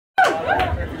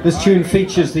This tune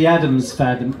features the Addams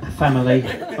family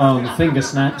on finger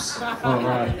snaps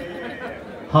for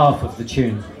half of the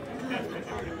tune.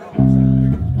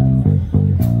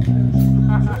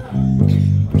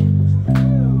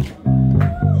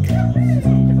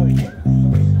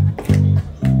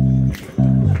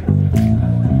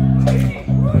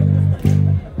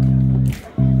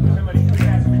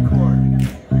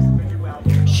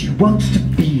 She wants to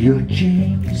be your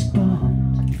James Bond.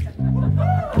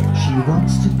 She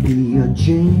wants to be your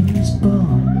James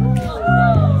Bond.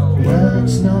 Well,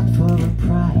 it's not for a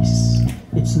price,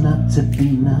 it's not to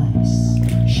be nice.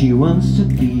 She wants to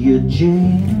be your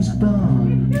James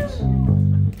Bond.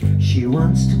 She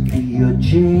wants to be your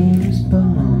James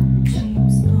Bond.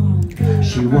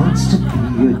 She wants to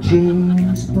be your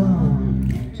James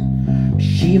Bond.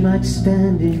 She might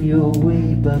stand in your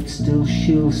way, but still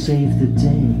she'll save the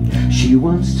day. She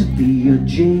wants to be your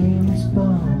James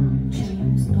Bond.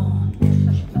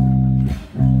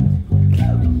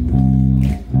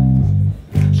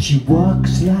 She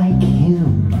walks like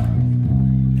him,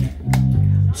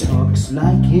 talks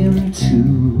like him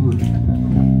too.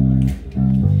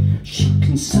 She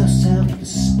can suss out the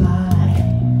spy,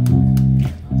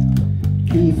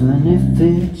 even if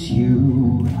it's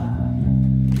you.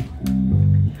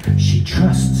 She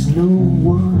trusts no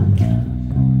one,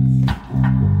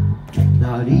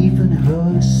 not even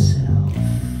herself.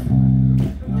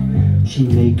 She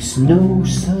makes no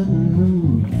sudden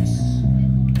moves,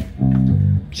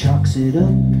 chalks it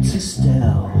up to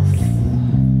stealth.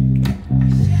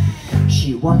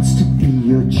 She wants to be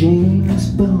your James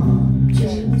Bond.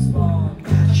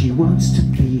 She wants to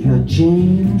be your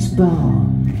James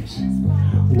Bond.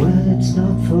 Well, it's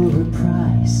not for a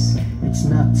price, it's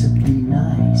not to be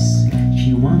nice.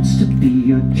 She wants to be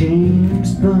your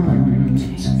James Bond.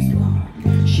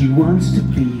 She wants to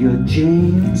be your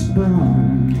James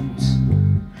Bond.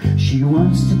 She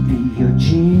wants to be your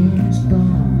James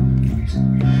Bond.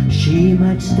 She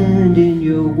might stand in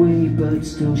your way, but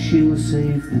still she'll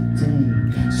save the day.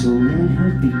 So let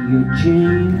her be your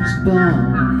James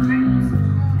Bond.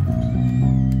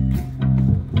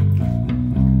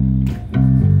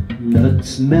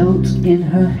 Nuts melt in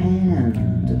her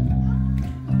hand,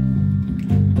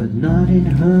 but not in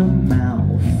her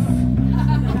mouth.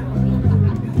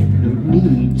 No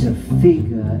need to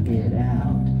figure it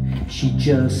out. She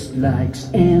just likes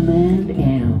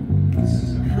M&M's.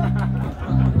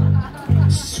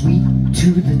 Sweet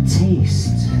to the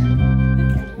taste,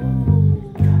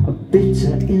 a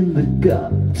bitter in the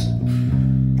gut,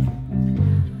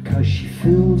 'cause she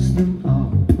fills them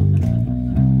up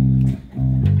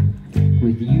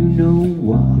with you know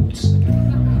what.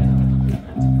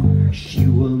 She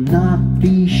will not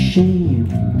be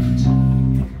shamed,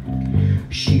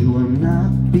 she will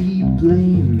not be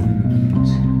blamed.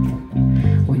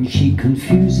 When she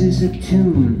confuses a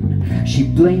tune, she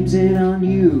blames it on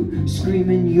you,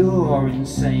 screaming you're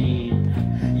insane,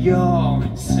 you're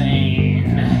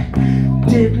insane.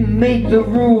 Didn't make the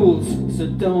rules, so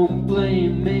don't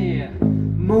blame me.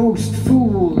 Most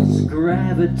fools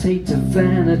gravitate to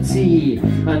vanity,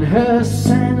 and her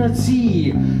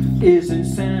sanity is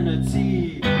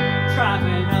insanity,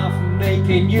 driving off and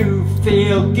making you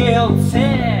feel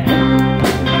guilty.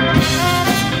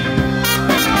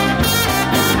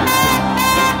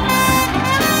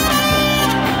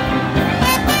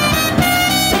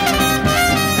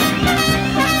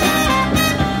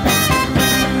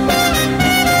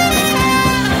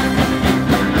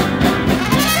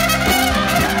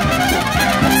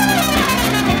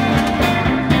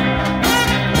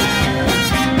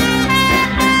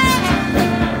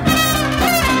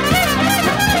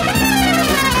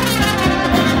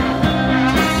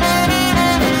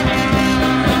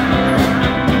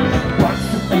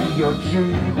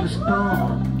 James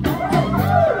Bond.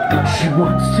 She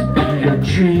wants to be a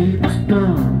James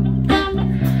Bond.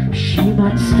 She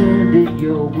might stand in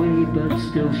your way, but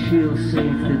still she'll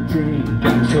save the day.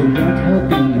 So let her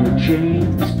be your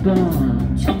James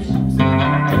Bond.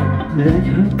 Let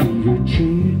her be your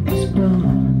James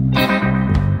Bond.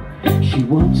 She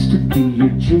wants to be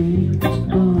your James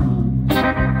Bond.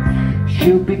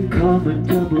 She'll become a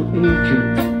double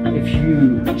agent if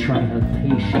you try her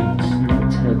patience.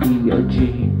 Let her be your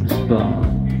James Bond.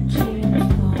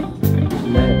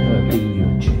 Let her be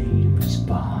your James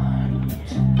Bond.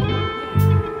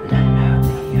 Let her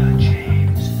be your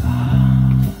James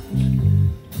Bond.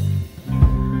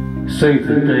 Save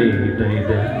the day,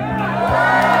 baby.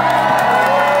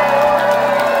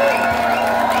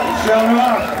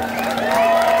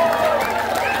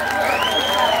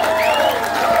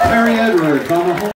 Terry Edwards on the